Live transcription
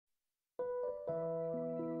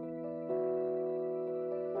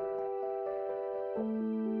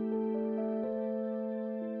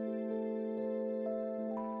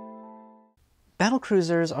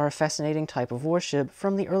Battlecruisers are a fascinating type of warship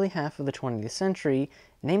from the early half of the 20th century,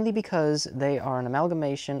 namely because they are an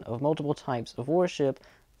amalgamation of multiple types of warship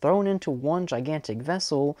thrown into one gigantic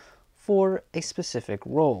vessel for a specific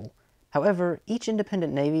role. However, each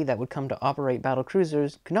independent navy that would come to operate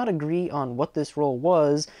battlecruisers could not agree on what this role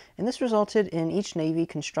was, and this resulted in each navy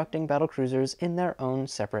constructing battlecruisers in their own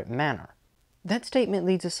separate manner. That statement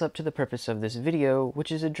leads us up to the purpose of this video,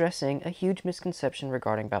 which is addressing a huge misconception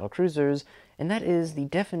regarding battlecruisers, and that is the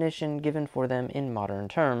definition given for them in modern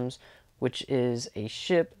terms, which is a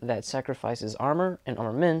ship that sacrifices armor and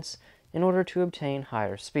armaments in order to obtain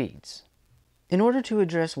higher speeds. In order to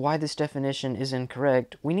address why this definition is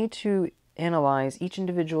incorrect, we need to analyze each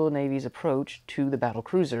individual navy's approach to the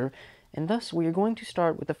battlecruiser, and thus we are going to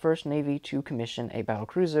start with the first navy to commission a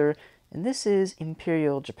battlecruiser, and this is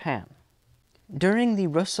Imperial Japan. During the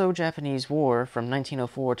Russo-Japanese War from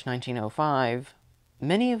 1904 to 1905,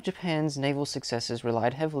 many of Japan's naval successes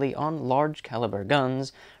relied heavily on large caliber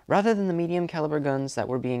guns, rather than the medium caliber guns that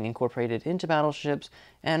were being incorporated into battleships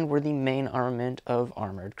and were the main armament of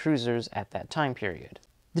armored cruisers at that time period.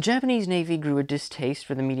 The Japanese Navy grew a distaste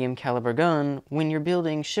for the medium caliber gun when you're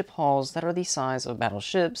building ship hulls that are the size of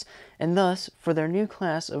battleships, and thus, for their new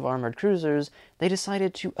class of armored cruisers, they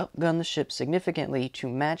decided to upgun the ship significantly to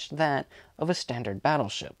match that of a standard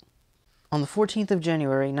battleship. On the 14th of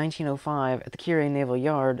January 1905 at the Kure Naval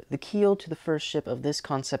Yard, the keel to the first ship of this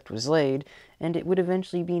concept was laid, and it would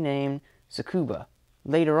eventually be named Tsukuba.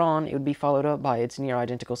 Later on, it would be followed up by its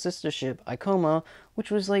near-identical sister ship, Ikoma, which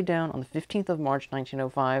was laid down on the 15th of March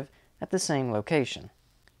 1905 at the same location.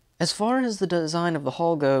 As far as the design of the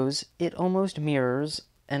hull goes, it almost mirrors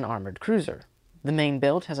an armored cruiser. The main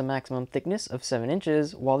belt has a maximum thickness of 7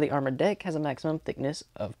 inches, while the armored deck has a maximum thickness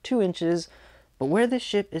of 2 inches, but where this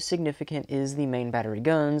ship is significant is the main battery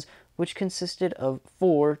guns, which consisted of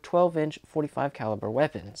 4 12-inch 45 caliber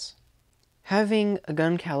weapons. Having a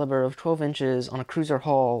gun caliber of 12 inches on a cruiser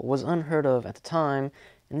hull was unheard of at the time,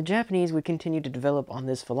 and the Japanese would continue to develop on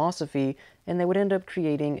this philosophy, and they would end up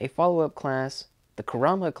creating a follow-up class, the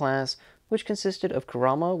Kurama class, which consisted of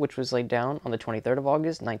Kurama, which was laid down on the 23rd of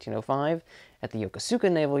August 1905 at the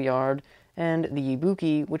Yokosuka Naval Yard, and the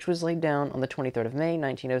Ibuki, which was laid down on the 23rd of May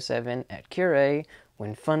 1907 at Kure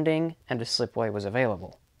when funding and a slipway was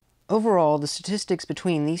available. Overall, the statistics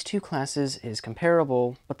between these two classes is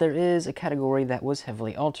comparable, but there is a category that was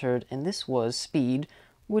heavily altered, and this was speed,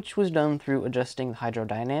 which was done through adjusting the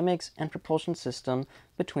hydrodynamics and propulsion system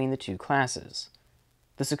between the two classes.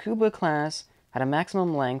 The Tsukuba class had a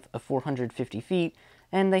maximum length of 450 feet,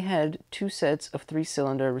 and they had 2 sets of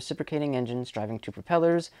 3-cylinder reciprocating engines driving 2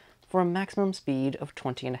 propellers for a maximum speed of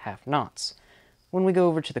 20.5 knots. When we go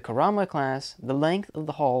over to the Kurama class, the length of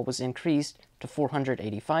the hull was increased to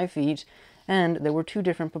 485 feet, and there were 2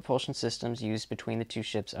 different propulsion systems used between the 2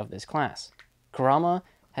 ships of this class. Kurama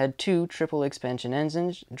had 2 triple expansion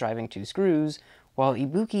engines driving 2 screws, while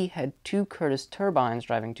Ibuki had 2 Curtiss turbines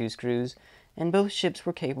driving 2 screws, and both ships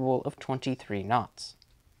were capable of 23 knots.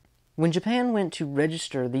 When Japan went to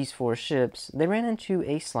register these 4 ships, they ran into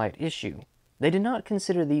a slight issue. They did not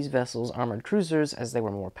consider these vessels armored cruisers as they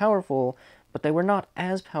were more powerful, but they were not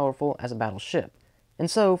as powerful as a battleship.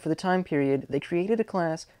 And so, for the time period, they created a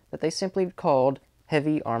class that they simply called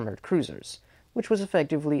Heavy Armored Cruisers, which was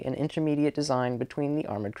effectively an intermediate design between the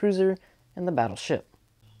armored cruiser and the battleship.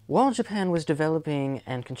 While Japan was developing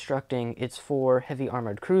and constructing its 4 heavy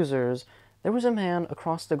armored cruisers, there was a man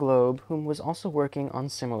across the globe whom was also working on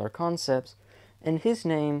similar concepts, and his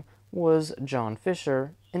name was John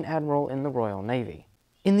Fisher, an admiral in the Royal Navy.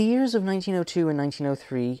 In the years of 1902 and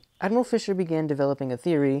 1903, Admiral Fisher began developing a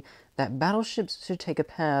theory that battleships should take a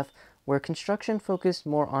path where construction focused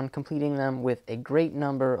more on completing them with a great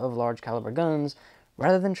number of large caliber guns,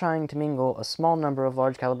 rather than trying to mingle a small number of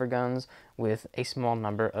large caliber guns with a small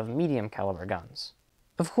number of medium caliber guns.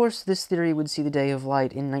 Of course, this theory would see the day of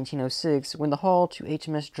light in 1906 when the hull to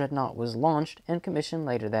HMS Dreadnought was launched and commissioned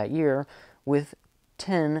later that year with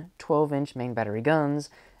 10 12-inch main battery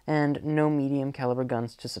guns and no medium caliber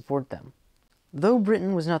guns to support them. Though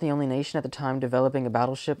Britain was not the only nation at the time developing a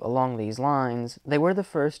battleship along these lines, they were the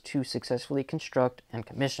first to successfully construct and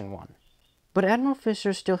commission one. But Admiral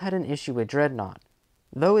Fisher still had an issue with Dreadnought.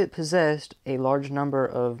 Though it possessed a large number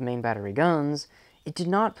of main battery guns, it did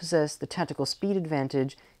not possess the tactical speed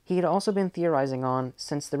advantage he had also been theorizing on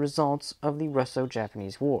since the results of the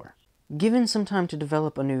Russo-Japanese War. Given some time to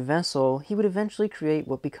develop a new vessel, he would eventually create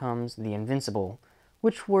what becomes the Invincible,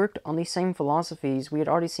 which worked on the same philosophies we had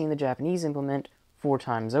already seen the Japanese implement 4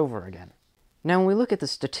 times over again. Now, when we look at the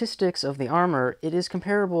statistics of the armor, it is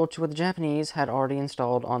comparable to what the Japanese had already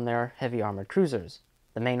installed on their heavy armored cruisers.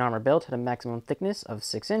 The main armor belt had a maximum thickness of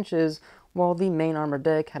 6 inches, while the main armor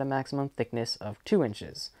deck had a maximum thickness of 2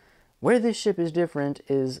 inches. Where this ship is different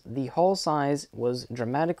is the hull size was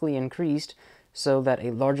dramatically increased so that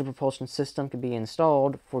a larger propulsion system could be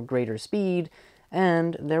installed for greater speed,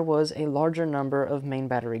 and there was a larger number of main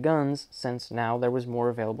battery guns since now there was more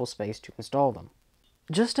available space to install them.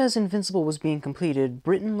 Just as Invincible was being completed,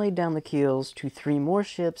 Britain laid down the keels to 3 more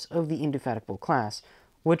ships of the Indefatigable class,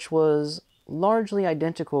 which was largely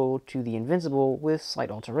identical to the Invincible with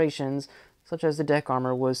slight alterations, such as the deck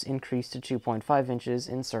armor was increased to 2.5 inches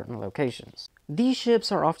in certain locations. These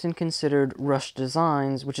ships are often considered rushed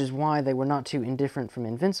designs, which is why they were not too indifferent from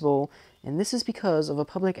Invincible, and this is because of a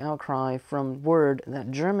public outcry from word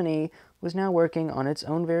that Germany was now working on its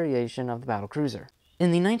own variation of the battlecruiser.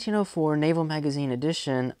 In the 1904 Naval Magazine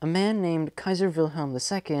edition, a man named Kaiser Wilhelm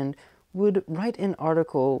II would write an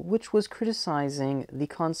article which was criticizing the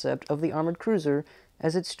concept of the armored cruiser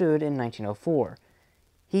as it stood in 1904.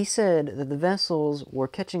 He said that the vessels were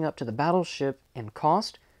catching up to the battleship in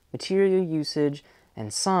cost, material usage,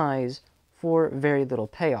 and size for very little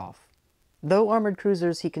payoff. Though armored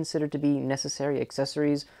cruisers he considered to be necessary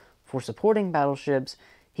accessories for supporting battleships,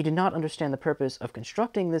 he did not understand the purpose of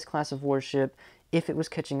constructing this class of warship if it was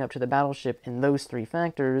catching up to the battleship in those 3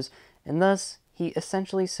 factors, and thus he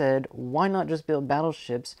essentially said, why not just build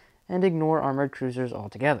battleships and ignore armored cruisers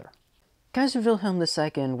altogether? Kaiser Wilhelm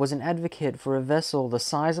II was an advocate for a vessel the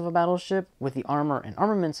size of a battleship with the armor and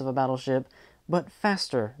armaments of a battleship, but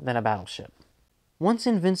faster than a battleship. Once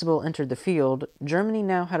Invincible entered the field, Germany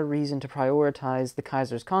now had a reason to prioritize the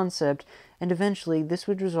Kaiser's concept, and eventually this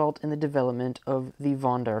would result in the development of the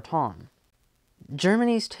Von der Tann.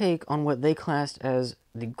 Germany's take on what they classed as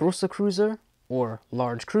the Große Cruiser, or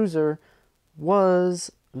large cruiser,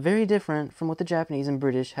 was very different from what the Japanese and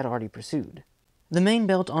British had already pursued. The main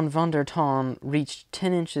belt on Von der Tann reached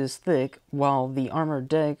 10 inches thick, while the armored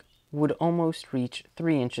deck would almost reach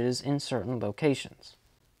 3 inches in certain locations.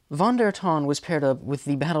 Von der Tann was paired up with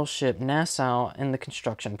the battleship Nassau in the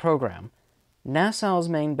construction program. Nassau's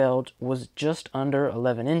main belt was just under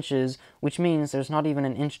 11 inches, which means there's not even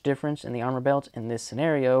an inch difference in the armor belt in this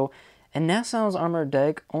scenario, and Nassau's armored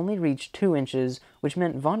deck only reached 2 inches, which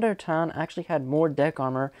meant Von der Tann actually had more deck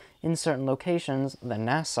armor in certain locations than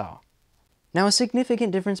Nassau. Now, a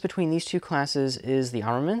significant difference between these 2 classes is the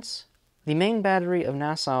armaments. The main battery of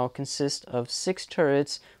Nassau consists of 6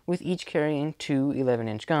 turrets, with each carrying 2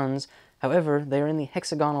 11-inch guns. However, they are in the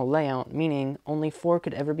hexagonal layout, meaning only 4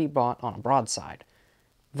 could ever be brought on a broadside.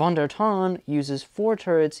 Von der Tann uses 4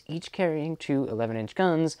 turrets, each carrying 2 11-inch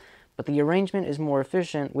guns, but the arrangement is more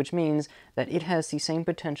efficient, which means that it has the same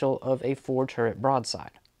potential of a 4-turret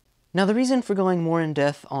broadside. Now, the reason for going more in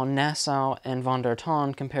depth on Nassau and Von der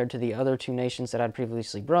Tann compared to the other 2 nations that I'd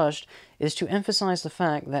previously brushed is to emphasize the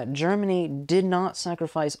fact that Germany did not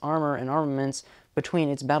sacrifice armor and armaments between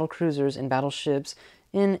its battlecruisers and battleships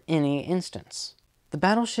in any instance. The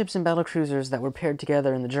battleships and battlecruisers that were paired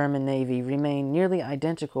together in the German Navy remain nearly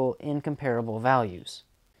identical in comparable values.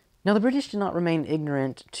 Now, the British did not remain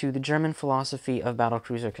ignorant to the German philosophy of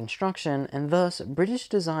battlecruiser construction, and thus British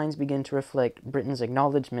designs begin to reflect Britain's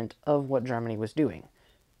acknowledgement of what Germany was doing.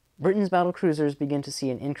 Britain's battlecruisers begin to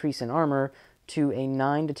see an increase in armor to a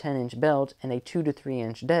 9 to 10 inch belt and a 2 to 3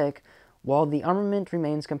 inch deck, while the armament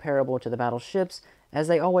remains comparable to the battleships as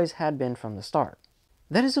they always had been from the start.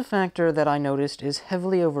 That is a factor that I noticed is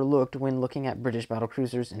heavily overlooked when looking at British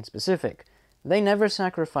battlecruisers in specific. They never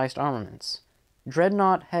sacrificed armaments.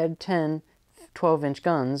 Dreadnought had 10 12-inch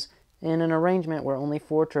guns in an arrangement where only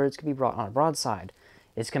 4 turrets could be brought on a broadside.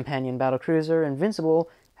 Its companion battlecruiser, Invincible,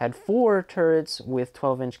 had 4 turrets with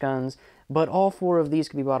 12-inch guns, but all 4 of these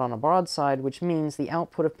could be brought on a broadside, which means the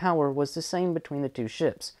output of power was the same between the 2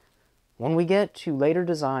 ships. When we get to later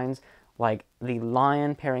designs, like the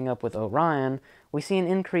Lion pairing up with Orion, we see an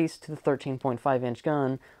increase to the 13.5-inch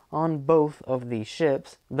gun on both of these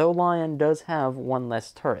ships, though Lion does have 1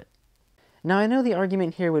 less turret. Now, I know the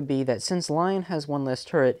argument here would be that since Lion has 1 less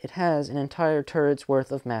turret, it has an entire turret's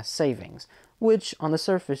worth of mass savings, which on the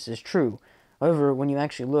surface is true. However, when you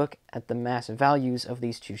actually look at the mass values of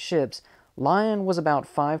these 2 ships, Lion was about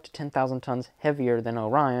 5 to 10,000 tons heavier than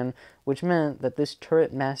Orion, which meant that this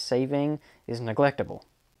turret mass saving is neglectable.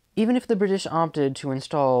 Even if the British opted to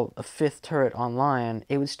install a 5th turret on Lion,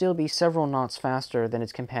 it would still be several knots faster than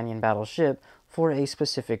its companion battleship, for a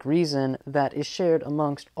specific reason that is shared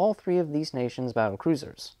amongst all 3 of these nations'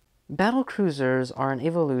 battlecruisers. Battlecruisers are an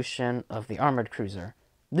evolution of the armored cruiser.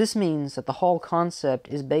 This means that the whole concept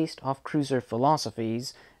is based off cruiser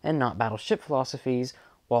philosophies and not battleship philosophies,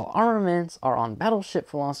 while armaments are on battleship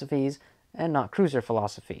philosophies and not cruiser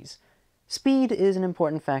philosophies. Speed is an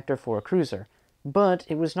important factor for a cruiser, but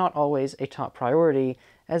it was not always a top priority,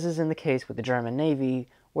 as is in the case with the German Navy,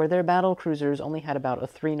 where their battle cruisers only had about a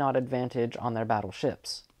 3-knot advantage on their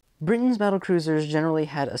battleships. Britain's battlecruisers generally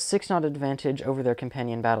had a 6-knot advantage over their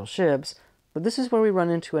companion battleships, but this is where we run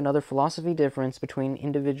into another philosophy difference between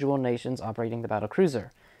individual nations operating the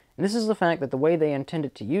battlecruiser, and this is the fact that the way they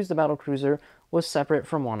intended to use the battlecruiser was separate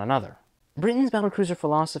from one another. Britain's battlecruiser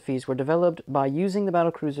philosophies were developed by using the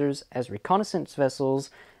battlecruisers as reconnaissance vessels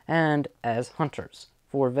and as hunters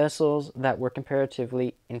for vessels that were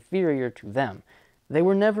comparatively inferior to them. They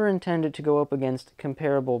were never intended to go up against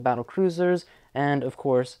comparable battlecruisers and, of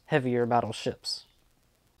course, heavier battleships.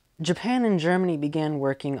 Japan and Germany began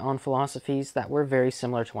working on philosophies that were very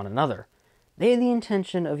similar to one another. They had the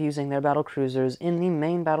intention of using their battlecruisers in the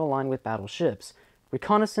main battle line with battleships.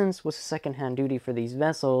 Reconnaissance was a second-hand duty for these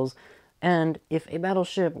vessels, and if a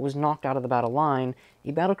battleship was knocked out of the battle line,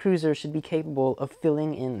 a battlecruiser should be capable of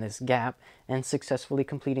filling in this gap and successfully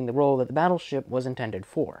completing the role that the battleship was intended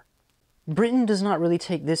for. Britain does not really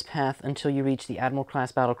take this path until you reach the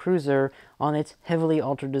Admiral-class battlecruiser on its heavily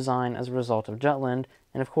altered design as a result of Jutland,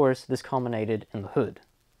 and of course this culminated in the Hood.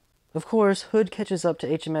 Of course, Hood catches up to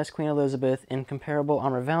HMS Queen Elizabeth in comparable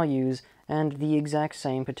armor values and the exact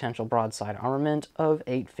same potential broadside armament of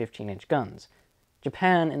 8 15-inch guns.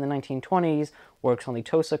 Japan in the 1920s works on the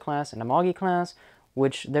Tosa class and Amagi class,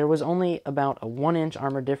 which there was only about a 1-inch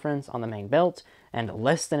armor difference on the main belt and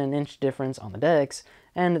less than an inch difference on the decks,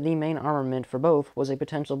 and the main armament for both was a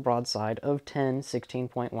potential broadside of 10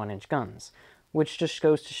 16.1-inch guns, which just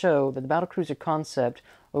goes to show that the battlecruiser concept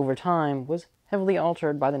over time was heavily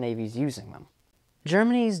altered by the navies using them.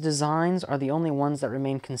 Germany's designs are the only ones that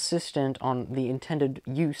remain consistent on the intended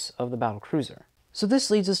use of the battlecruiser. So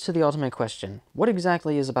this leads us to the ultimate question: what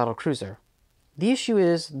exactly is a battlecruiser? The issue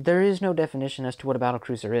is, there is no definition as to what a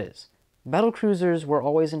battlecruiser is. Battlecruisers were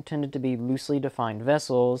always intended to be loosely defined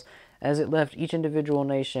vessels, as it left each individual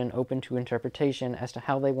nation open to interpretation as to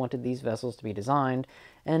how they wanted these vessels to be designed,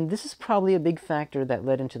 and this is probably a big factor that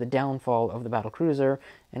led into the downfall of the battlecruiser,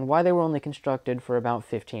 and why they were only constructed for about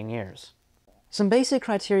 15 years. Some basic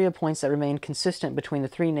criteria points that remained consistent between the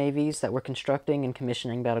three navies that were constructing and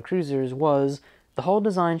commissioning battlecruisers was: the hull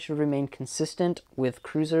design should remain consistent with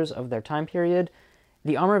cruisers of their time period.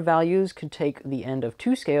 The armor values could take the end of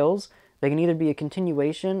two scales. They can either be a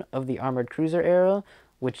continuation of the armored cruiser era,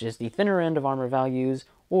 which is the thinner end of armor values,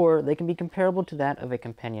 or they can be comparable to that of a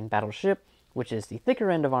companion battleship, which is the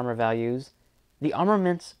thicker end of armor values. The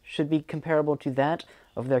armaments should be comparable to that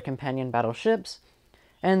of their companion battleships,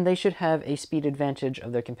 and they should have a speed advantage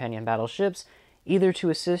of their companion battleships, either to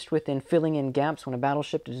assist within filling in gaps when a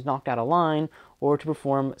battleship is knocked out of line, or to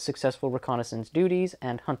perform successful reconnaissance duties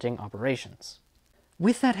and hunting operations.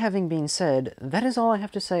 With that having been said, that is all I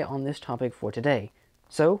have to say on this topic for today.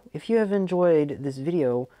 So, if you have enjoyed this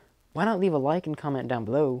video, why not leave a like and comment down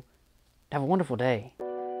below? Have a wonderful day.